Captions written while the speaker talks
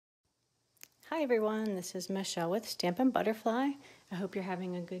Hi everyone, this is Michelle with Stampin' Butterfly. I hope you're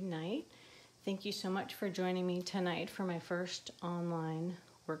having a good night. Thank you so much for joining me tonight for my first online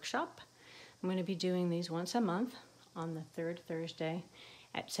workshop. I'm going to be doing these once a month on the third Thursday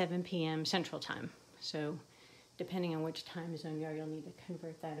at 7 p.m. Central Time. So depending on which time zone you are, you'll need to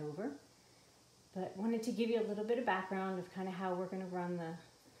convert that over. But wanted to give you a little bit of background of kind of how we're going to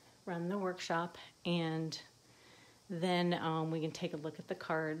run the workshop, and then we can take a look at the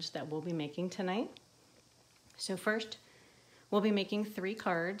cards that we'll be making tonight. So first, we'll be making 3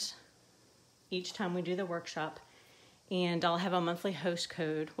 cards each time we do the workshop, and I'll have a monthly host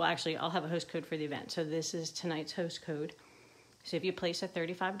code. Well, actually, I'll have a host code for the event. So this is tonight's host code. So if you place a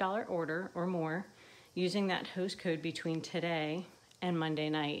 $35 order or more using that host code between today and Monday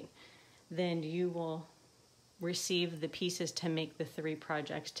night, then you will receive the pieces to make the 3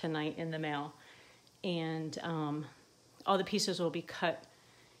 projects tonight in the mail. And all the pieces will be cut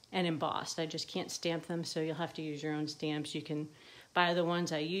and embossed. I just can't stamp them, so you'll have to use your own stamps. You can buy the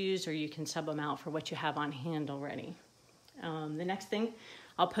ones I use, or you can sub them out for what you have on hand already. The next thing,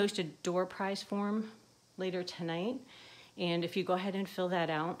 I'll post a door prize form later tonight, and if you go ahead and fill that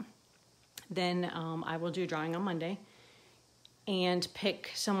out, then I will do a drawing on Monday and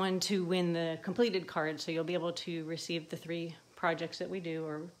pick someone to win the completed card. So you'll be able to receive the 3 projects that we do,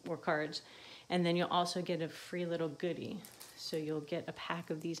 or cards. And then you'll also get a free little goodie. So you'll get a pack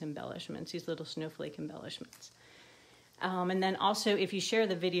of these embellishments, these little snowflake embellishments. And then also, if you share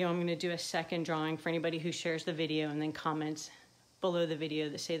the video, I'm going to do a second drawing for anybody who shares the video and then comments below the video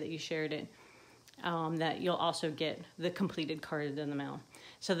that say that you shared it, that you'll also get the completed card in the mail.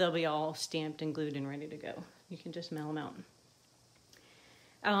 So they'll be all stamped and glued and ready to go. You can just mail them out.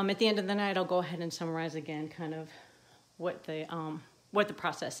 At the end of the night, I'll go ahead and summarize again kind of what the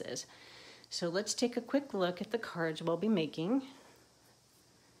process is. So let's take a quick look at the cards we'll be making.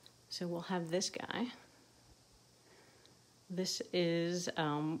 So we'll have this guy. This is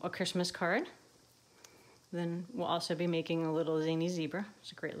a Christmas card. Then we'll also be making a little zany zebra.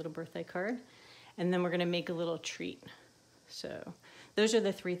 It's a great little birthday card. And then we're gonna make a little treat. So those are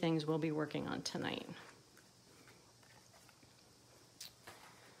the 3 things we'll be working on tonight.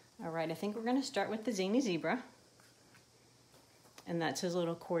 All right, I think we're gonna start with the zany zebra. And that's his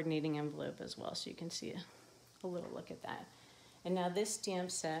little coordinating envelope as well, so you can see a little look at that. And now this stamp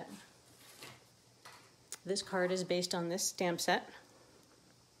set, this card is based on this stamp set,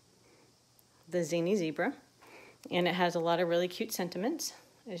 the Zany Zebra, and it has a lot of really cute sentiments,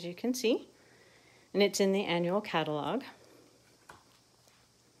 as you can see, and it's in the annual catalog.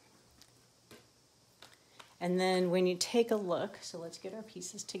 And then when you take a look, so let's get our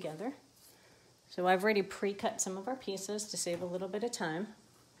pieces together. So I've already pre-cut some of our pieces to save a little bit of time.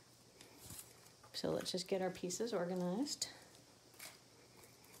 So let's just get our pieces organized.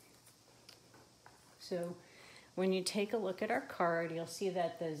 So when you take a look at our card, you'll see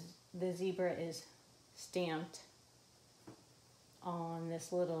that the zebra is stamped on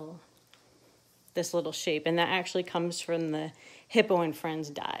this little shape, and that actually comes from the Hippo and Friends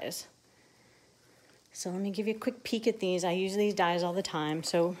dies. So let me give you a quick peek at these. I use these dies all the time.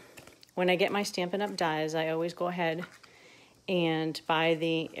 So when I get my Stampin' Up! Dies, I always go ahead and buy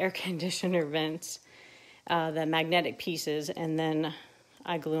the air conditioner vents, the magnetic pieces, and then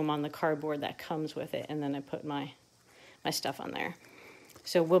I glue them on the cardboard that comes with it, and then I put my stuff on there.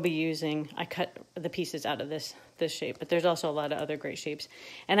 So we'll be using, I cut the pieces out of this shape, but there's also a lot of other great shapes.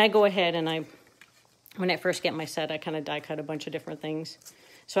 And I go ahead and when I first get my set, I kind of die cut a bunch of different things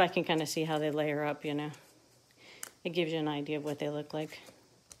so I can kind of see how they layer up, you know. It gives you an idea of what they look like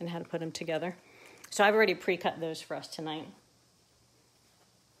and how to put them together. So I've already pre-cut those for us tonight.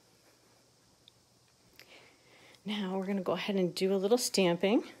 Now we're gonna go ahead and do a little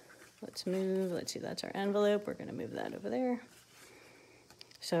stamping. Let's see, that's our envelope. We're gonna move that over there.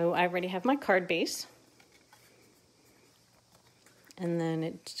 So I already have my card base. And then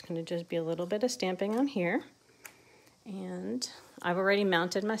it's gonna just be a little bit of stamping on here. And I've already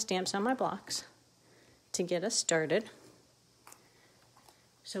mounted my stamps on my blocks to get us started.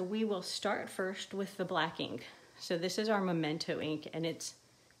 So we will start first with the black ink. So this is our Memento ink, and it's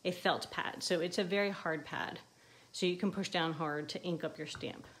a felt pad. So it's a very hard pad. So you can push down hard to ink up your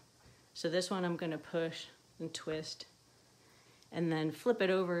stamp. So this one I'm gonna push and twist and then flip it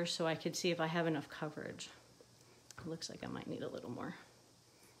over so I could see if I have enough coverage. It looks like I might need a little more.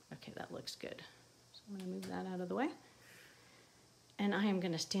 Okay, that looks good. So I'm gonna move that out of the way. And I am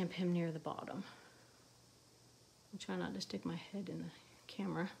gonna stamp him near the bottom. I'll try not to stick my head in the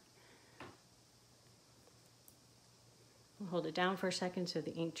camera. We'll hold it down for a second so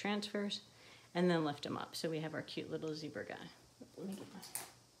the ink transfers, and then lift him up so we have our cute little zebra guy. Let me get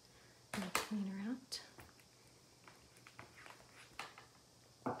my cleaner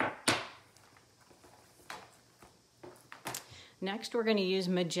Next, we're going to use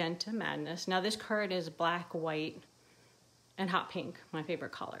Magenta Madness. Now this card is black, white, and hot pink, my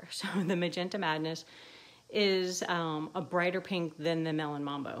favorite color. So the Magenta Madness is a brighter pink than the Melon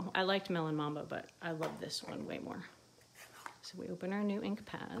Mambo. I liked Melon Mambo, but I love this one way more. So we open our new ink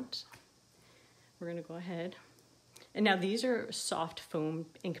pads. We're going to go ahead. And now these are soft foam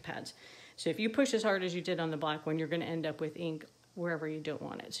ink pads. So if you push as hard as you did on the black one, you're going to end up with ink wherever you don't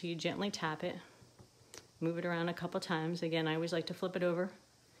want it. So you gently tap it, move it around a couple times. Again, I always like to flip it over.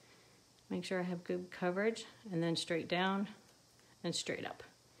 Make sure I have good coverage, and then straight down and straight up.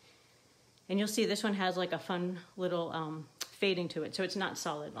 And you'll see this one has like a fun little fading to it. So it's not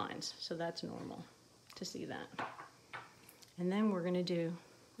solid lines. So that's normal to see that. And then we're going to do,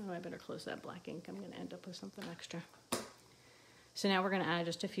 oh, I better close that black ink. I'm going to end up with something extra. So now we're going to add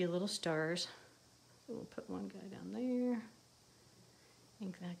just a few little stars. So we'll put one guy down there.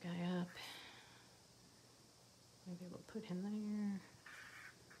 Ink that guy up. Maybe we'll put him there.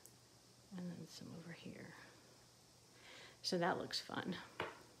 And then some over here. So that looks fun.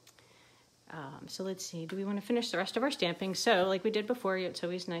 So let's see, do we want to finish the rest of our stamping? So like we did before, it's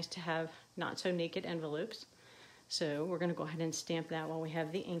always nice to have not so naked envelopes. So we're going to go ahead and stamp that while we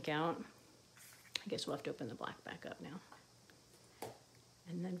have the ink out. I guess we'll have to open the black back up now.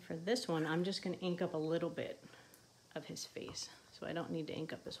 And then for this one, I'm just going to ink up a little bit of his face. So I don't need to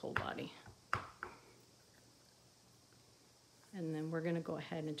ink up his whole body. And then we're going to go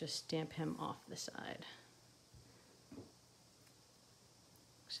ahead and just stamp him off the side.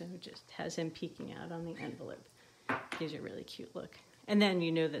 So it just has him peeking out on the envelope. Gives you a really cute look. And then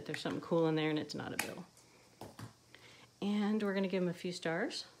you know that there's something cool in there and it's not a bill. And we're going to give him a few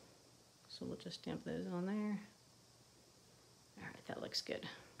stars. So we'll just stamp those on there. All right, that looks good.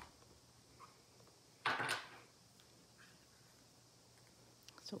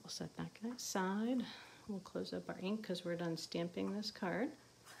 So we'll set that guy aside. We'll close up our ink because we're done stamping this card.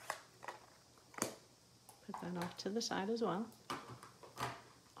 Put that off to the side as well.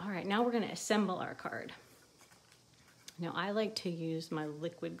 All right, now we're going to assemble our card. Now I like to use my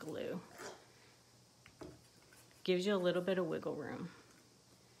liquid glue. Gives you a little bit of wiggle room.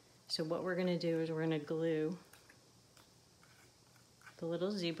 So what we're going to do is we're going to glue the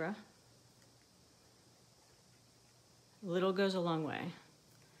little zebra. Little goes a long way.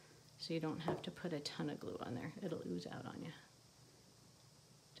 So you don't have to put a ton of glue on there. It'll ooze out on you.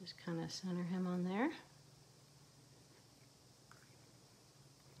 Just kind of center him on there.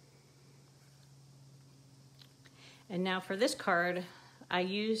 And now for this card, I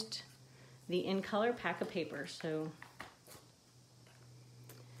used the In Color pack of paper. So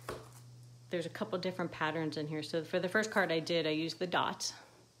there's a couple different patterns in here. So for the first card I used the dots.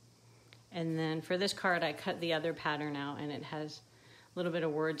 And then for this card, I cut the other pattern out, and it has a little bit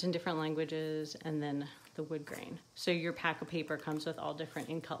of words in different languages, and then the wood grain. So your pack of paper comes with all different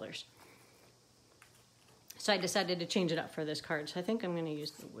in colors. So I decided to change it up for this card. So I think I'm going to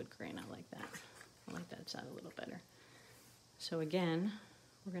use the wood grain. I like that. I like that side a little better. So again,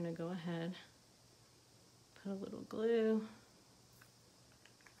 we're going to go ahead, put a little glue.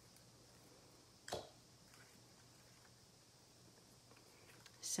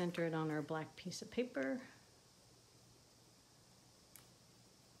 Center it on our black piece of paper.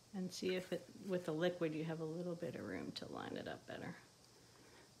 And see if it, with the liquid, you have a little bit of room to line it up better.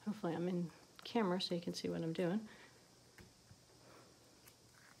 Hopefully I'm in camera so you can see what I'm doing.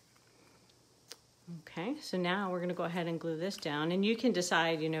 Okay, so now we're gonna go ahead and glue this down, and you can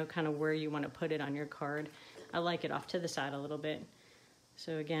decide, you know, kind of where you want to put it on your card. I like it off to the side a little bit.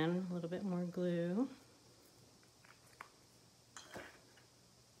 So again, a little bit more glue.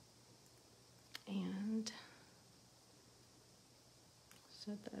 And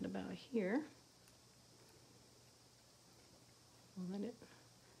set that about here. Let it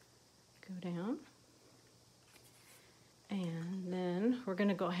go down. And then we're going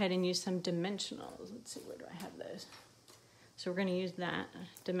to go ahead and use some dimensionals. Let's see, where do I have those? So we're going to use that,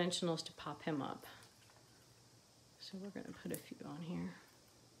 dimensionals, to pop him up. So we're going to put a few on here.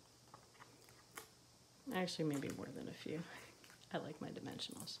 Actually, maybe more than a few. I like my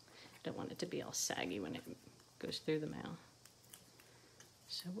dimensionals. I don't want it to be all saggy when it goes through the mail.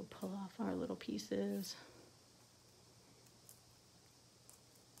 So we'll pull off our little pieces.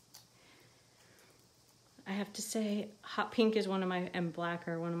 I have to say, hot pink is and black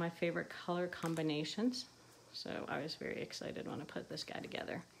are one of my favorite color combinations. So I was very excited when I put this guy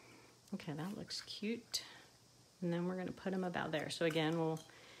together. Okay, that looks cute. And then we're going to put him about there. So again, we'll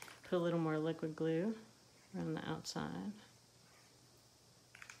put a little more liquid glue around the outside.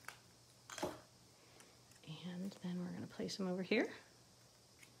 And then we're going to place him over here.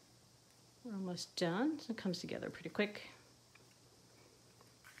 We're almost done. So it comes together pretty quick.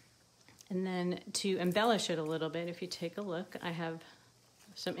 And then to embellish it a little bit, if you take a look, I have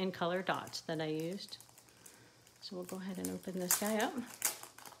some in color dots that I used. So we'll go ahead and open this guy up.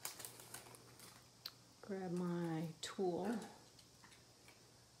 Grab my tool.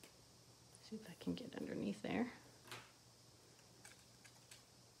 See if I can get underneath there.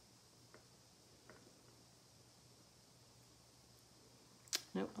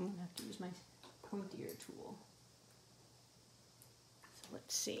 Nope, I'm gonna have to use my pointier tool. So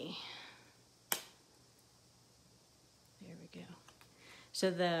let's see. There we go.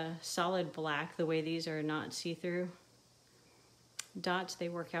 So the solid black, the way these are not see-through dots, they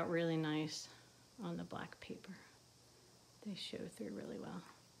work out really nice on the black paper. They show through really well.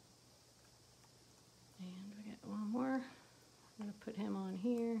 And we got one more. I'm gonna put him on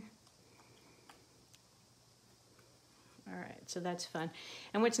here. All right, so that's fun.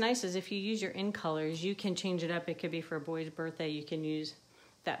 And what's nice is if you use your in colors, you can change it up. It could be for a boy's birthday. You can use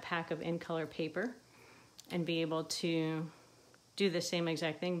that pack of in color paper and be able to do the same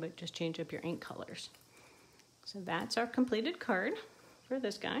exact thing, but just change up your ink colors. So that's our completed card for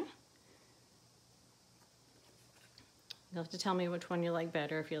this guy. You'll have to tell me which one you like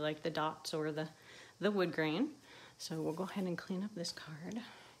better, if you like the dots or the wood grain. So we'll go ahead and clean up this card.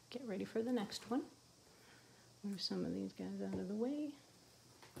 Get ready for the next one. Move some of these guys out of the way.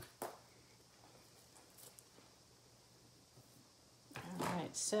 All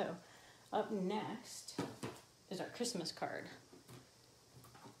right, so up next is our Christmas card.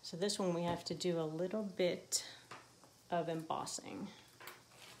 So this one we have to do a little bit of embossing.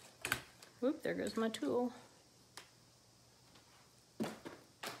 Whoop, there goes my tool.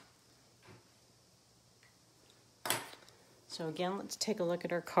 So again, let's take a look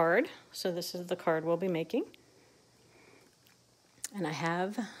at our card. So this is the card we'll be making. And I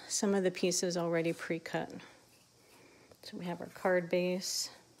have some of the pieces already pre-cut. So we have our card base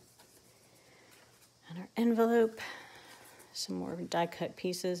and our envelope, some more die cut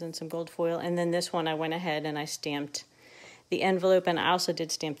pieces and some gold foil. And then this one I went ahead and I stamped the envelope, and I also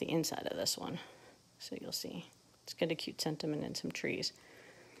did stamp the inside of this one. So you'll see, it's got a cute sentiment and some trees.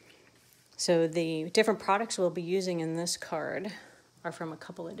 So the different products we'll be using in this card are from a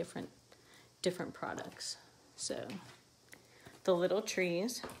couple of different products. So the little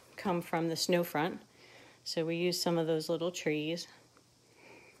trees come from the snow front. So we used some of those little trees.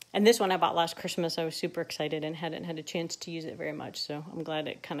 And this one I bought last Christmas. I was super excited and hadn't had a chance to use it very much. So I'm glad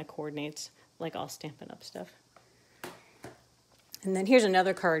it kind of coordinates like all Stampin' Up stuff. And then here's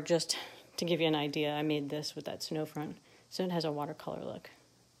another card just to give you an idea. I made this with that snow front. So it has a watercolor look.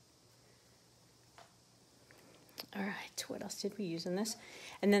 All right, what else did we use in this?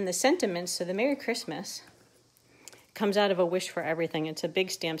 And then the sentiments, so the Merry Christmas comes out of a Wish for Everything. It's a big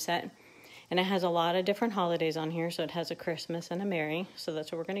stamp set, and it has a lot of different holidays on here. So it has a Christmas and a Merry, so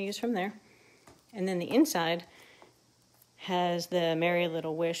that's what we're going to use from there. And then the inside has the Merry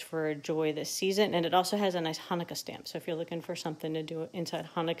Little Wish for joy this season, and it also has a nice Hanukkah stamp. So if you're looking for something to do inside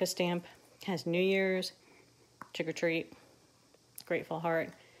Hanukkah stamp, it has New Year's, Trick or Treat, Grateful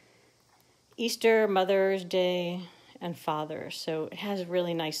Heart, Easter, Mother's Day, and Father's. So it has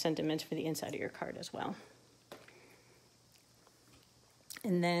really nice sentiments for the inside of your card as well.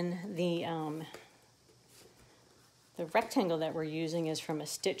 And then the rectangle that we're using is from a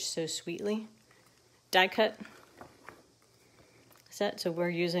Stitch So Sweetly die cut set. So we're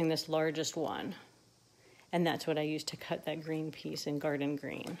using this largest one. And that's what I used to cut that green piece in garden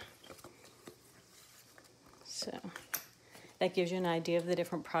green. So that gives you an idea of the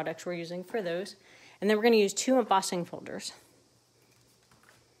different products we're using for those. And then we're going to use 2 embossing folders.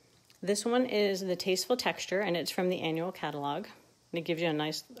 This one is the Tasteful Texture, and it's from the annual catalog. And it gives you a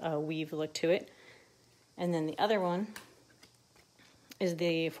nice weave look to it. And then the other one is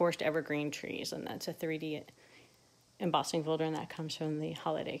the Forest Evergreen Trees, and that's a 3D embossing folder, and that comes from the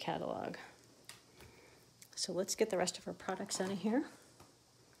holiday catalog. So let's get the rest of our products out of here.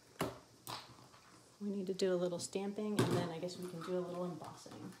 We need to do a little stamping, and then I guess we can do a little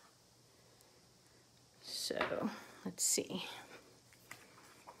embossing. So let's see.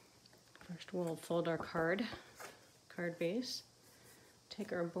 First we'll fold our card base.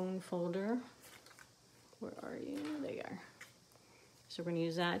 Take our bone folder. Where are you? There you are. So we're going to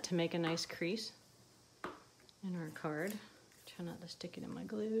use that to make a nice crease in our card. Try not to stick it in my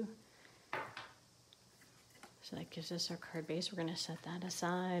glue. So that gives us our card base. We're going to set that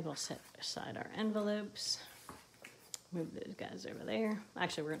aside. We'll set aside our envelopes. Move those guys over there.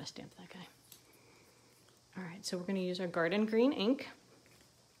 Actually, we're going to stamp that guy. All right, so we're going to use our garden green ink.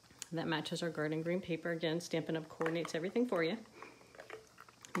 That matches our garden green paper. Again, Stampin' Up! Coordinates everything for you.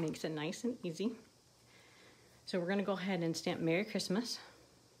 Makes it nice and easy. So we're going to go ahead and stamp Merry Christmas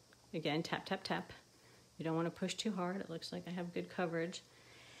again, tap, tap, tap. You don't want to push too hard. It looks like I have good coverage.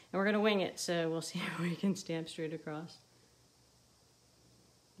 And we're going to wing it, so we'll see if we can stamp straight across.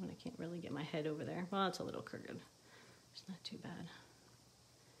 And I can't really get my head over there. Well, it's a little crooked. It's not too bad.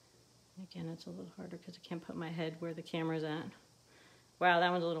 Again, it's a little harder because I can't put my head where the camera's at. Wow,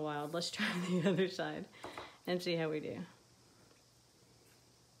 that one's a little wild. Let's try the other side and see how we do.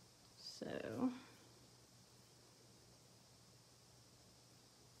 So,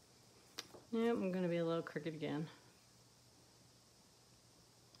 yep, I'm going to be a little crooked again.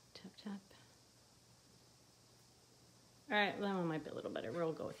 Tap, tap. All right, that one might be a little better.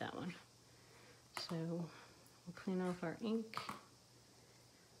 We'll go with that one. So, we'll clean off our ink.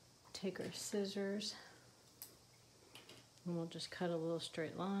 Take our scissors. And we'll just cut a little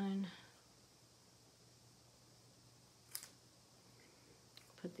straight line.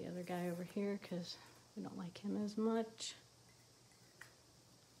 Put the other guy over here because we don't like him as much.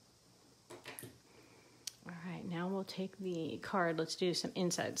 All right, now we'll take the card. Let's do some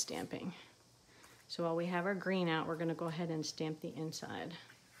inside stamping. So while we have our green out, we're going to go ahead and stamp the inside.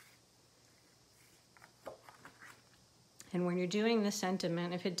 And when you're doing the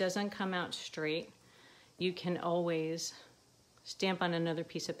sentiment, if it doesn't come out straight, you can always stamp on another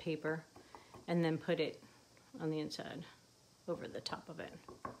piece of paper and then put it on the inside over the top of it.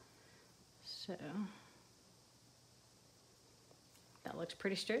 So that looks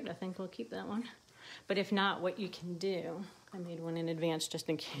pretty straight. I think we'll keep that one. But if not, what you can do, I made one in advance just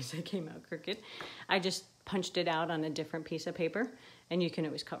in case it came out crooked. I just punched it out on a different piece of paper, and you can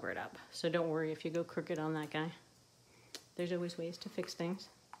always cover it up. So don't worry if you go crooked on that guy. There's always ways to fix things.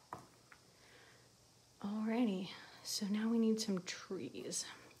 Alrighty, so now we need some trees.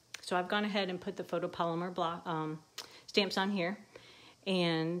 So I've gone ahead and put the photopolymer block stamps on here,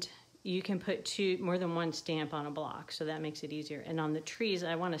 and you can put more than one stamp on a block, so that makes it easier. And on the trees,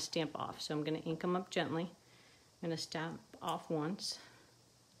 I want to stamp off, so I'm going to ink them up gently. I'm going to stamp off once,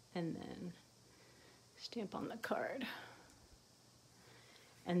 and then stamp on the card.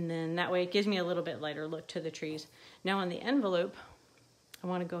 And then that way it gives me a little bit lighter look to the trees. Now on the envelope, I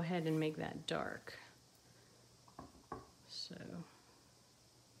want to go ahead and make that dark. So I'm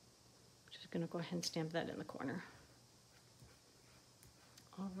just going to go ahead and stamp that in the corner.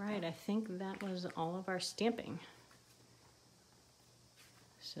 All right, I think that was all of our stamping.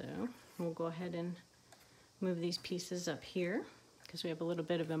 So we'll go ahead and move these pieces up here because we have a little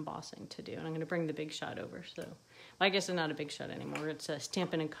bit of embossing to do. And I'm going to bring the Big Shot over. So, well, I guess it's not a Big Shot anymore. It's a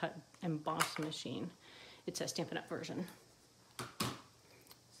Stampin' and Cut emboss machine. It's a Stampin' Up version. So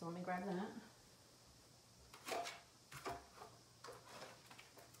let me grab that.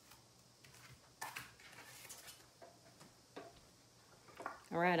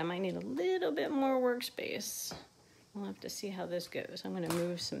 All right, I might need a little bit more workspace. We'll have to see how this goes. I'm going to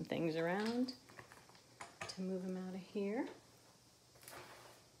move some things around to move them out of here.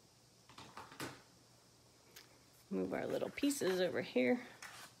 Move our little pieces over here.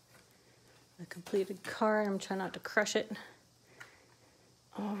 A completed card. I'm trying not to crush it.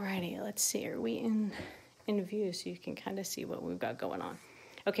 Alrighty, let's see. Are we in view so you can kind of see what we've got going on?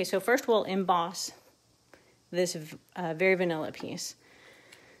 Okay, so first we'll emboss this very vanilla piece.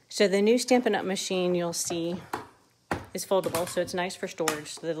 So the new Stampin' Up machine you'll see is foldable, so it's nice for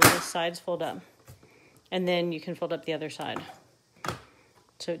storage. So the little sides fold up, and then you can fold up the other side,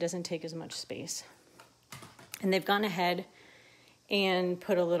 so it doesn't take as much space. And they've gone ahead and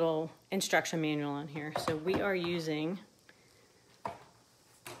put a little instruction manual on here. So we are using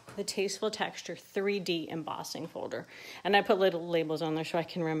the Tasteful Texture 3D embossing folder, and I put little labels on there so I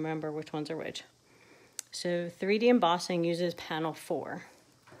can remember which ones are which. So 3D embossing uses panel 4.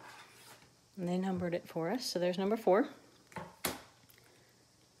 And they numbered it for us, so there's number 4.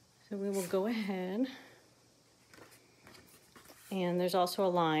 So we will go ahead, and there's also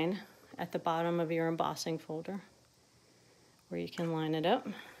a line at the bottom of your embossing folder where you can line it up.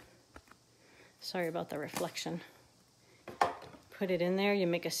 Sorry about the reflection. Put it in there, you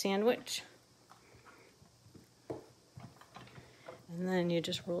make a sandwich, and then you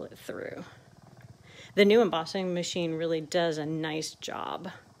just roll it through. The new embossing machine really does a nice job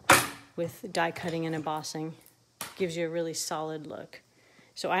with die cutting and embossing. Gives you a really solid look.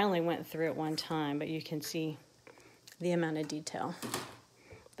 So I only went through it one time, but you can see the amount of detail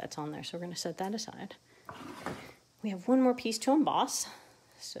that's on there. So we're going to set that aside. We have one more piece to emboss.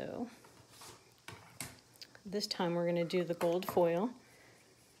 So this time we're going to do the gold foil.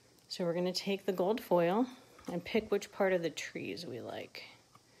 So we're going to take the gold foil and pick which part of the trees we like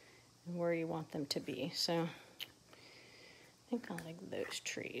and where you want them to be. So I think I like those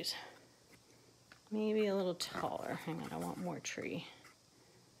trees. Maybe a little taller. Hang on, I want more tree.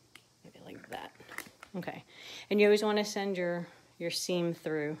 like that. Okay, and you always want to send your seam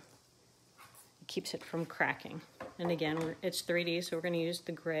through. It keeps it from cracking. And again, it's 3D, so we're going to use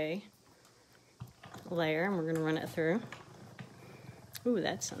the gray layer, and we're going to run it through. Ooh,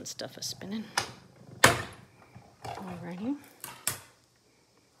 that sun stuff is spinning. Alrighty.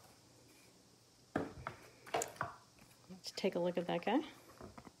 Let's take a look at that guy.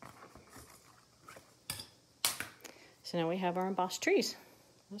 So now we have our embossed trees.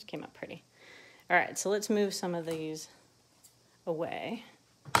 Those came out pretty. All right, so let's move some of these away.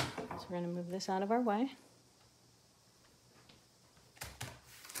 So we're going to move this out of our way.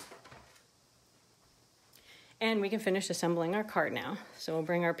 And we can finish assembling our card now. So we'll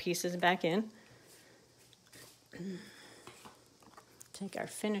bring our pieces back in. Take our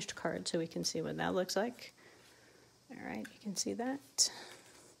finished card so we can see what that looks like. All right, you can see that.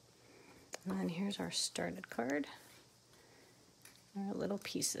 And then here's our started card. Our little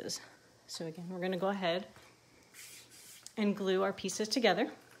pieces. So again, we're going to go ahead and glue our pieces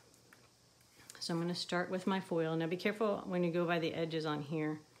together. So I'm going to start with my foil. Now be careful when you go by the edges on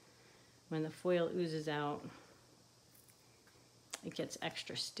here. When the foil oozes out, it gets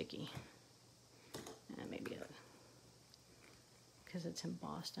extra sticky. And maybe because it's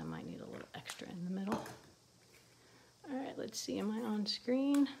embossed, I might need a little extra in the middle. All right, let's see, am I on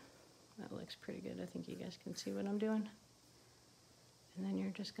screen? That looks pretty good. I think you guys can see what I'm doing. And then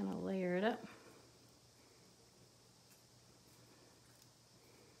you're just gonna layer it up.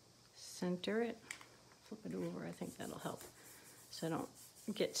 Center it, flip it over, I think that'll help. So I don't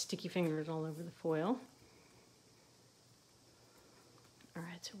get sticky fingers all over the foil. All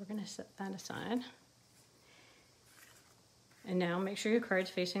right, so we're gonna set that aside. And now make sure your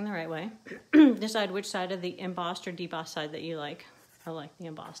card's facing the right way. Decide which side of the embossed or debossed side that you like. I like the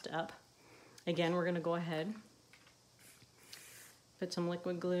embossed up. Again, we're gonna go ahead, put some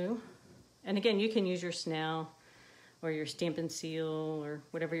liquid glue. And again, you can use your Snell or your Stampin' Seal or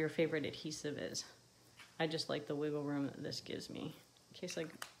whatever your favorite adhesive is. I just like the wiggle room that this gives me in case I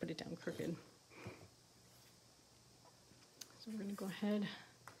put it down crooked. So we're gonna go ahead,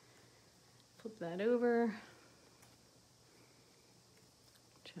 flip that over,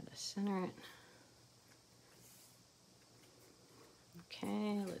 try to center it.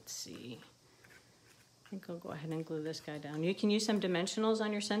 Okay, let's see. I think I'll go ahead and glue this guy down. You can use some dimensionals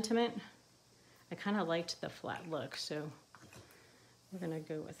on your sentiment. I kind of liked the flat look, so we're gonna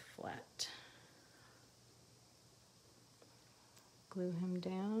go with flat. Glue him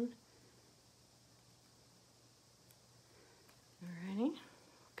down. Alrighty,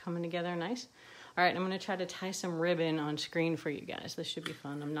 coming together nice. All right, I'm gonna try to tie some ribbon on screen for you guys. This should be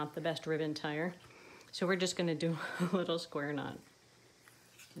fun. I'm not the best ribbon tire. So we're just gonna do a little square knot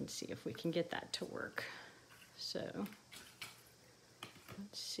and see if we can get that to work. So,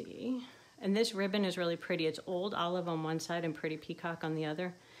 let's see. And this ribbon is really pretty. It's old olive on one side and pretty peacock on the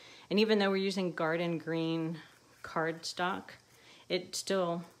other. And even though we're using garden green cardstock, it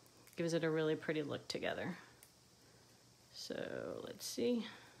still gives it a really pretty look together. So let's see,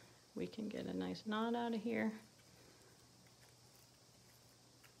 we can get a nice knot out of here.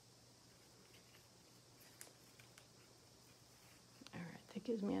 All right, that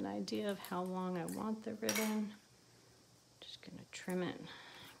gives me an idea of how long I want the ribbon. Just gonna trim it,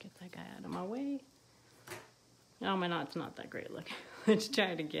 get that guy out of my way. Oh, my knot's not that great, look. Let's try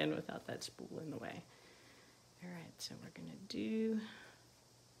it again without that spool in the way. All right, so we're gonna do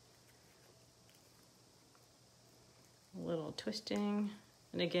a little twisting.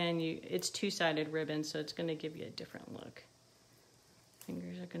 And again, it's two-sided ribbon, so it's gonna give you a different look.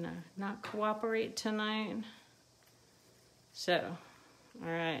 Fingers are gonna not cooperate tonight. So,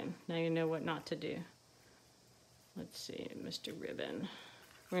 all right, now you know what not to do. Let's see, Mr. Ribbon.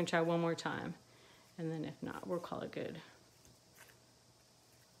 We're gonna try one more time, and then if not, we'll call it good.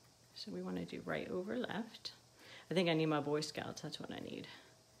 So we wanna do right over left. I think I need my Boy Scouts, that's what I need.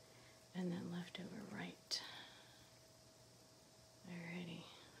 And then left over right. Alrighty,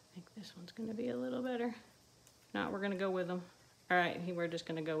 I think this one's gonna be a little better. If not, we're gonna go with them. All right, we're just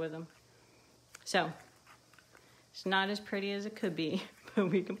gonna go with them. So, it's not as pretty as it could be, but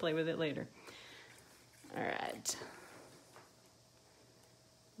we can play with it later. All right.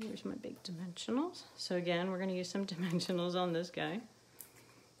 Here's my big dimensionals. So again, we're gonna use some dimensionals on this guy.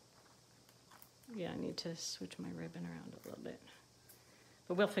 Yeah, I need to switch my ribbon around a little bit,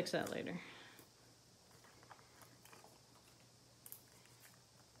 but we'll fix that later.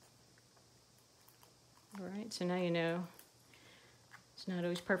 All right, so now you know it's not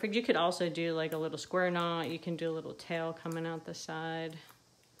always perfect. You could also do like a little square knot. You can do a little tail coming out the side.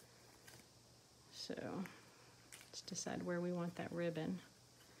 So let's decide where we want that ribbon.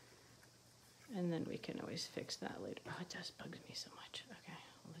 And then we can always fix that later. Oh, it does bug me so much. Okay,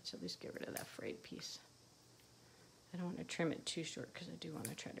 well, let's at least get rid of that frayed piece. I don't want to trim it too short because I do want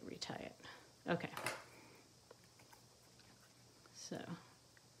to try to retie it. Okay. So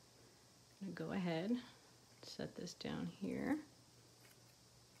I'm going to go ahead, set this down here.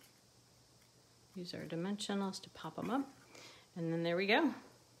 Use our dimensionals to pop them up. And then there we go.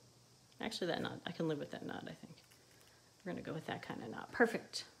 Actually, that knot, I can live with that knot, I think. We're gonna go with that kind of knot.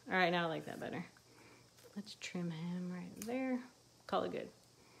 Perfect. All right, now I like that better. Let's trim him right there. Call it good.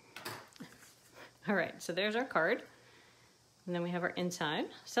 All right, so there's our card. And then we have our inside.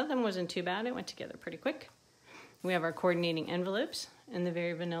 Something wasn't too bad. It went together pretty quick. We have our coordinating envelopes in the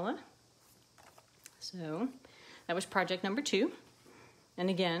very vanilla. So that was project number 2. And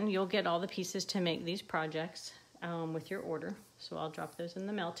again, you'll get all the pieces to make these projects with your order. So I'll drop those in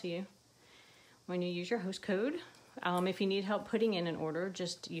the mail to you. When you use your host code, if you need help putting in an order,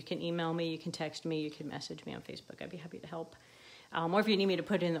 you can email me, you can text me, you can message me on Facebook. I'd be happy to help. Or if you need me to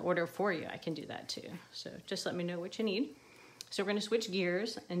put in the order for you, I can do that too. So just let me know what you need. So we're going to switch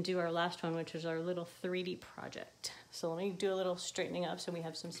gears and do our last one, which is our little 3D project. So let me do a little straightening up so we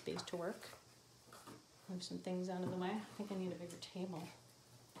have some space to work. Move some things out of the way. I think I need a bigger table.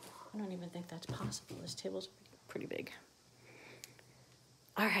 I don't even think that's possible. This table's pretty big.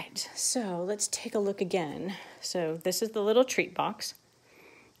 All right, so let's take a look again. So this is the little treat box.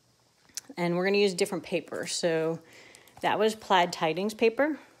 And we're going to use different paper. So that was plaid tidings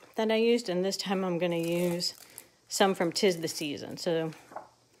paper that I used. And this time I'm going to use some from 'Tis the Season. So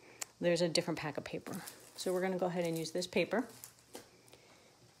there's a different pack of paper. So we're going to go ahead and use this paper.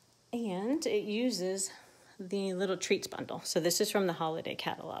 And it uses the little treats bundle. So this is from the holiday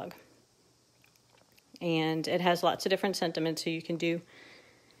catalog. And it has lots of different sentiments, so you can do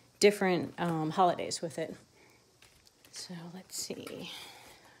different holidays with it. So let's see.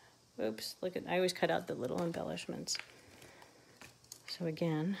 Oops, look at, I always cut out the little embellishments. So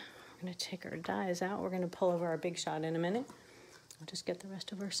again, we're going to take our dies out. We're going to pull over our Big Shot in a minute. I'll just get the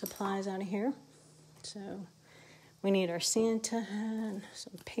rest of our supplies out of here. So we need our Santa hat,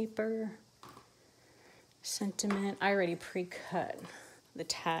 some paper, sentiment. I already pre-cut the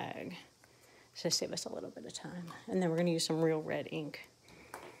tag to save us a little bit of time. And then we're going to use some real red ink.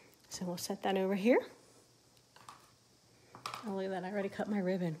 So we'll set that over here. Oh, look at that. I already cut my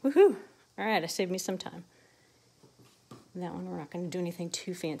ribbon. Woohoo! All right, it saved me some time. And that one, we're not going to do anything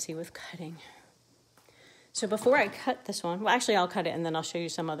too fancy with cutting. So before I cut this one, well, actually, I'll cut it and then I'll show you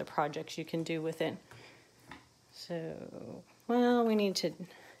some other projects you can do with it. So, well, we need to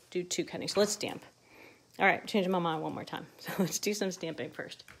do 2 cuttings. So let's stamp. All right, changing my mind one more time. So let's do some stamping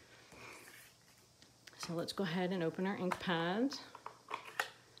first. So let's go ahead and open our ink pads.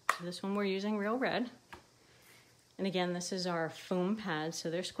 So this one we're using real red. And again, this is our foam pads,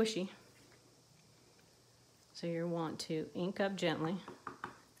 so they're squishy. So you want to ink up gently,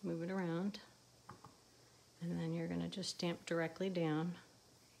 move it around, and then you're going to just stamp directly down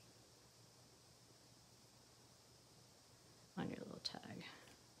on your little tag.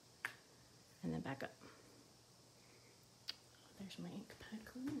 And then back up. There's my ink pad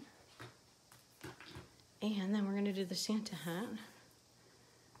cleaner. And then we're going to do the Santa hat.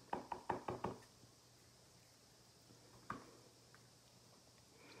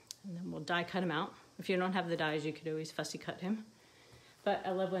 And then we'll die cut him out. If you don't have the dies, you could always fussy cut him. But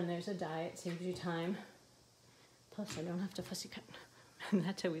I love when there's a die, it saves you time. Plus, I don't have to fussy cut. And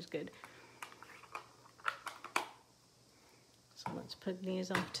that's always good. So let's put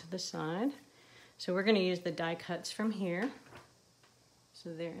these off to the side. So we're going to use the die cuts from here. So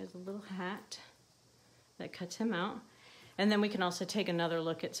there is a little hat that cuts him out. And then we can also take another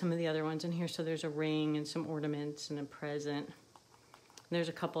look at some of the other ones in here. So there's a ring and some ornaments and a present. And there's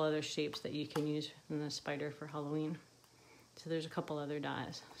a couple other shapes that you can use in the spider for Halloween. So there's a couple other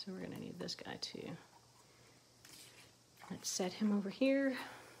dies. So we're going to need this guy too. Let's set him over here.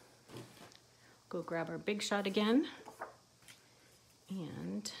 Go grab our Big Shot again.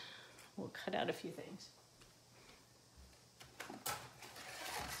 And we'll cut out a few things.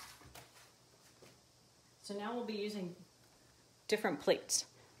 So now we'll be using different plates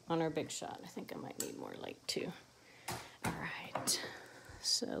on our Big Shot. I think I might need more light too. All right,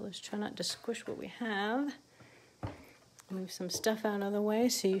 so let's try not to squish what we have. Move some stuff out of the way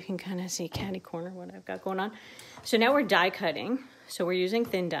so you can kind of see catty corner what I've got going on. So now we're die cutting. So we're using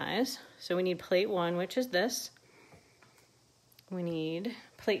thin dies. So we need plate 1, which is this. We need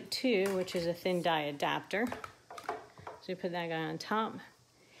plate 2, which is a thin die adapter. So we put that guy on top.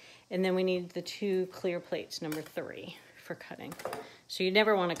 And then we need the 2 clear plates, number 3, for cutting. So you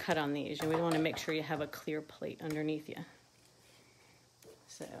never want to cut on these. You really want to make sure you have a clear plate underneath you.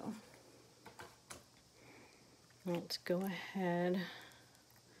 So Let's go ahead.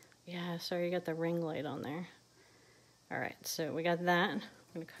 Yeah, sorry, you got the ring light on there. All right, so we got that. I'm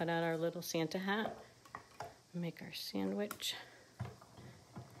gonna cut out our little Santa hat, make our sandwich,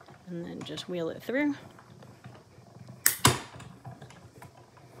 and then just wheel it through.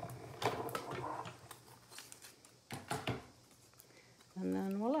 And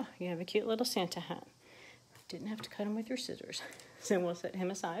then voila, you have a cute little Santa hat. Didn't have to cut him with your scissors. So we'll set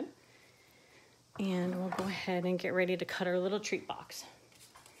him aside. And we'll go ahead and get ready to cut our little treat box.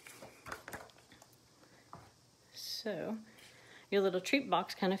 So your little treat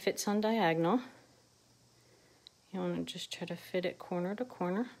box kind of fits on diagonal. You want to just try to fit it corner to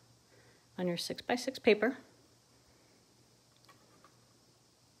corner on your 6x6 paper.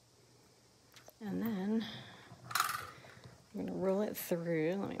 And then I'm going to roll it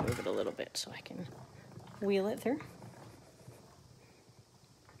through. Let me move it a little bit so I can wheel it through.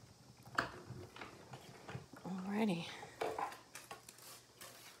 Alrighty.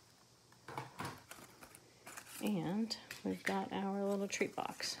 And we've got our little treat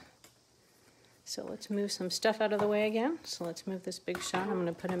box. So let's move some stuff out of the way again. So let's move this big shot. I'm going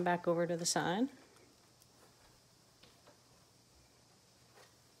to put him back over to the side.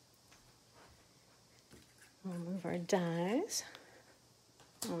 We'll move our dies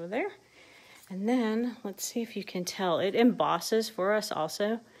over there. And then let's see if you can tell. It embosses for us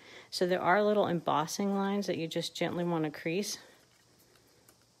also. So there are little embossing lines that you just gently want to crease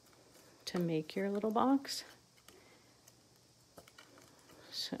to make your little box.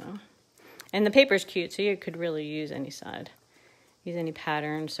 So, and the paper's cute, so you could really use any side, use any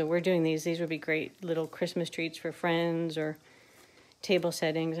pattern. So we're doing these. These would be great little Christmas treats for friends or table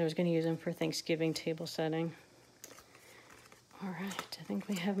settings. I was going to use them for Thanksgiving table setting. All right, I think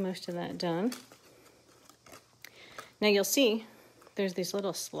we have most of that done. Now you'll see there's these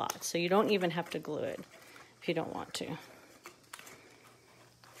little slots, so you don't even have to glue it if you don't want to.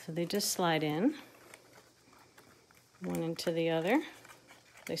 So they just slide in, one into the other.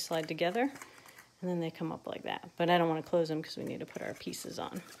 They slide together, and then they come up like that. But I don't want to close them because we need to put our pieces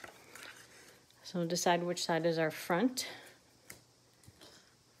on. So we'll decide which side is our front.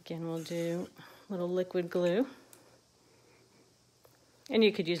 Again, we'll do a little liquid glue. And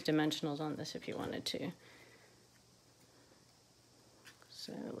you could use dimensionals on this if you wanted to.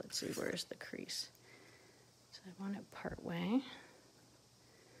 So let's see, where's the crease? So I want it part way.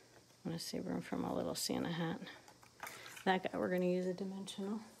 I want to save room for my little Santa hat. That guy, we're going to use a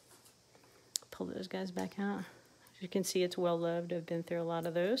dimensional. Pull those guys back out. As you can see, it's well loved. I've been through a lot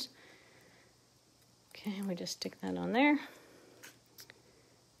of those. Okay, we just stick that on there.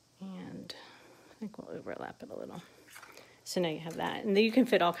 And I think we'll overlap it a little. So now you have that. And then you can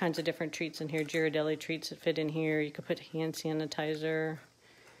fit all kinds of different treats in here. Ghirardelli treats that fit in here. You could put hand sanitizer.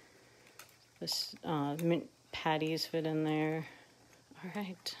 This mint patties fit in there. All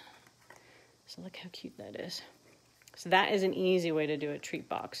right. So look how cute that is. So that is an easy way to do a treat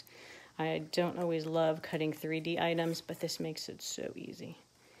box. I don't always love cutting 3D items, but this makes it so easy.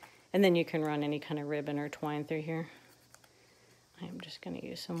 And then you can run any kind of ribbon or twine through here. I'm just going to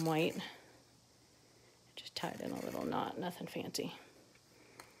use some white. Just tie it in a little knot, nothing fancy.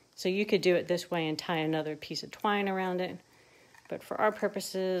 So you could do it this way and tie another piece of twine around it. But for our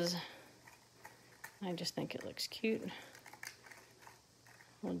purposes, I just think it looks cute.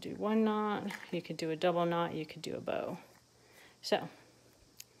 We'll do one knot. You could do a double knot. You could do a bow. So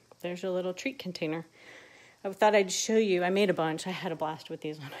there's your little treat container. I thought I'd show you. I made a bunch. I had a blast with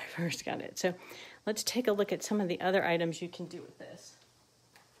these when I first got it. So let's take a look at some of the other items you can do with this.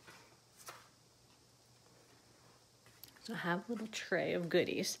 So I have a little tray of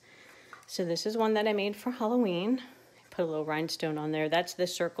goodies. So this is one that I made for Halloween. Put a little rhinestone on there. That's the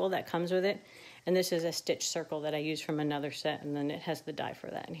circle that comes with it. And this is a stitch circle that I used from another set, and then it has the die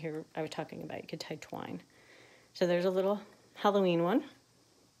for that. And here I was talking about you could tie twine. So there's a little Halloween one.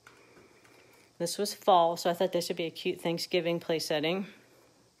 This was fall, so I thought this would be a cute Thanksgiving place setting.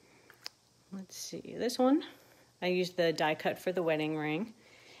 Let's see, this one, I used the die cut for the wedding ring,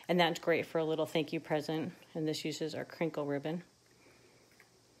 and that's great for a little thank you present. And this uses our crinkle ribbon.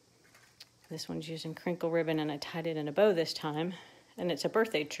 This one's using crinkle ribbon, and I tied it in a bow this time, and it's a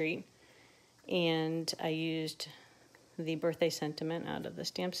birthday treat. And I used the birthday sentiment out of the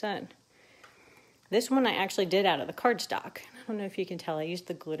stamp set. This one I actually did out of the cardstock. I don't know if you can tell, I used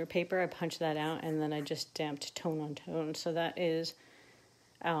the glitter paper. I punched that out, and then I just stamped tone on tone. So that is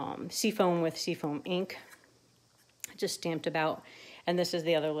seafoam with seafoam ink. I just stamped about. And this is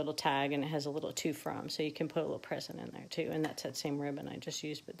the other little tag, and it has a little to from. So you can put a little present in there too. And that's that same ribbon I just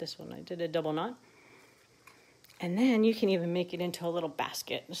used, but this one I did a double knot. And then you can even make it into a little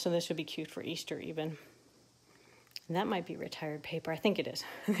basket. So this would be cute for Easter even. And that might be retired paper. I think it is.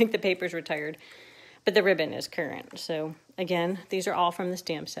 I think the paper's retired, but the ribbon is current. So again, these are all from the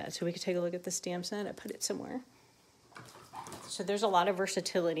stamp set. So we could take a look at the stamp set. I put it somewhere. So there's a lot of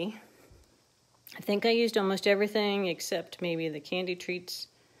versatility. I think I used almost everything except maybe the candy treats,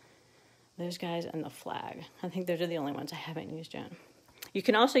 those guys, and the flag. I think those are the only ones I haven't used yet. You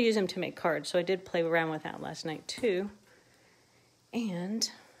can also use them to make cards. So I did play around with that last night too.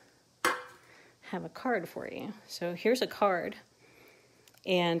 And have a card for you. So here's a card.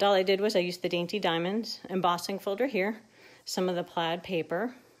 And all I did was I used the Dainty Diamonds embossing folder here, some of the plaid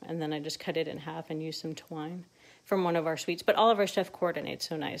paper, and then I just cut it in half and used some twine from one of our suites. But all of our stuff coordinates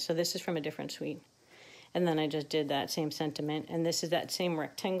so nice. So this is from a different suite. And then I just did that same sentiment. And this is that same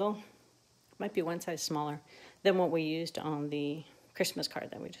rectangle. Might be one size smaller than what we used on the Christmas card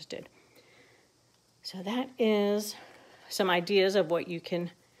that we just did. So that is some ideas of what you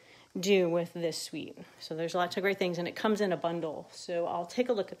can do with this suite. So there's lots of great things, and it comes in a bundle. So I'll take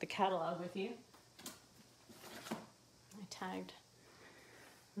a look at the catalog with you. I tagged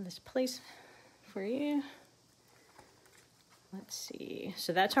this place for you. Let's see.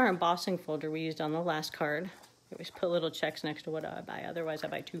 So that's our embossing folder we used on the last card. I always put little checks next to what I buy. Otherwise I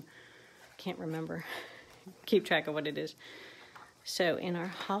buy two. Can't remember. Keep track of what it is. So in our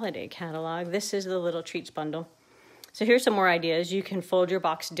holiday catalog, this is the little treats bundle. So here's some more ideas. You can fold your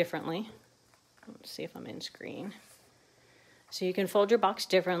box differently. Let's see if I'm in screen. So you can fold your box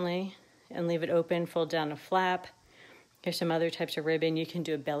differently and leave it open, fold down a flap. Here's some other types of ribbon. You can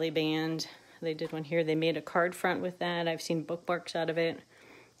do a belly band. They did one here. They made a card front with that. I've seen bookmarks out of it.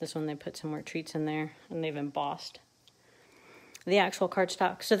 This one, they put some more treats in there, and they've embossed the actual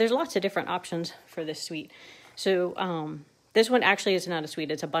cardstock. So there's lots of different options for this suite. So this one actually is not a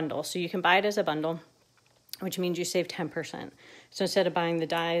suite, it's a bundle. So you can buy it as a bundle, which means you save 10%. So instead of buying the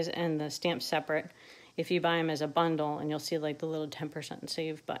dies and the stamps separate, if you buy them as a bundle, and you'll see like the little 10%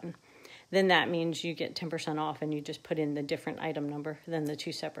 save button, then that means you get 10% off, and you just put in the different item number than the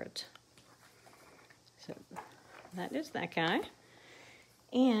two separates. So that is that guy.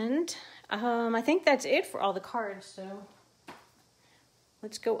 And I think that's it for all the cards. So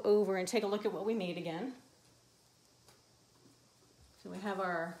let's go over and take a look at what we made again. So we have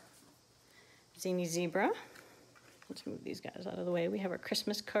our Zany Zebra. Let's move these guys out of the way. We have our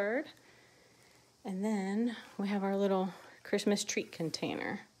Christmas card. And then we have our little Christmas treat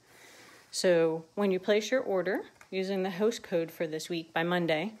container. So when you place your order using the host code for this week by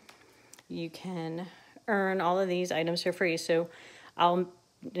Monday, you can earn all of these items for free. So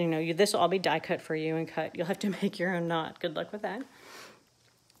this will all be die cut for you and cut. You'll have to make your own knot. Good luck with that.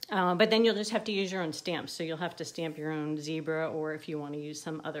 But then you'll just have to use your own stamps. So you'll have to stamp your own zebra, or if you want to use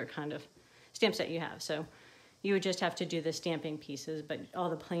some other kind of stamps that you have. So you would just have to do the stamping pieces, but all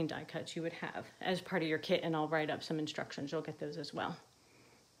the plain die cuts you would have as part of your kit, and I'll write up some instructions. You'll get those as well.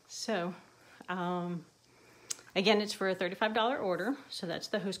 So again, it's for a $35 order. So that's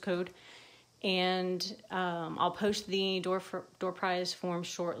the host code. And I'll post the door prize form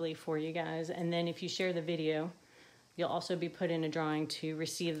shortly for you guys. And then if you share the video, you'll also be put in a drawing to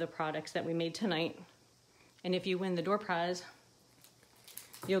receive the products that we made tonight. And if you win the door prize,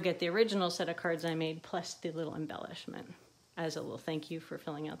 you'll get the original set of cards I made plus the little embellishment as a little thank you for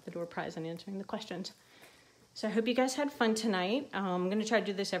filling out the door prize and answering the questions. So I hope you guys had fun tonight. I'm going to try to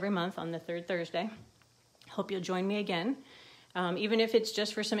do this every month on the third Thursday. Hope you'll join me again. Even if it's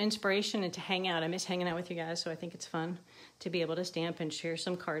just for some inspiration and to hang out. I miss hanging out with you guys, so I think it's fun to be able to stamp and share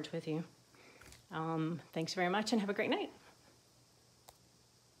some cards with you. Thanks very much, and have a great night.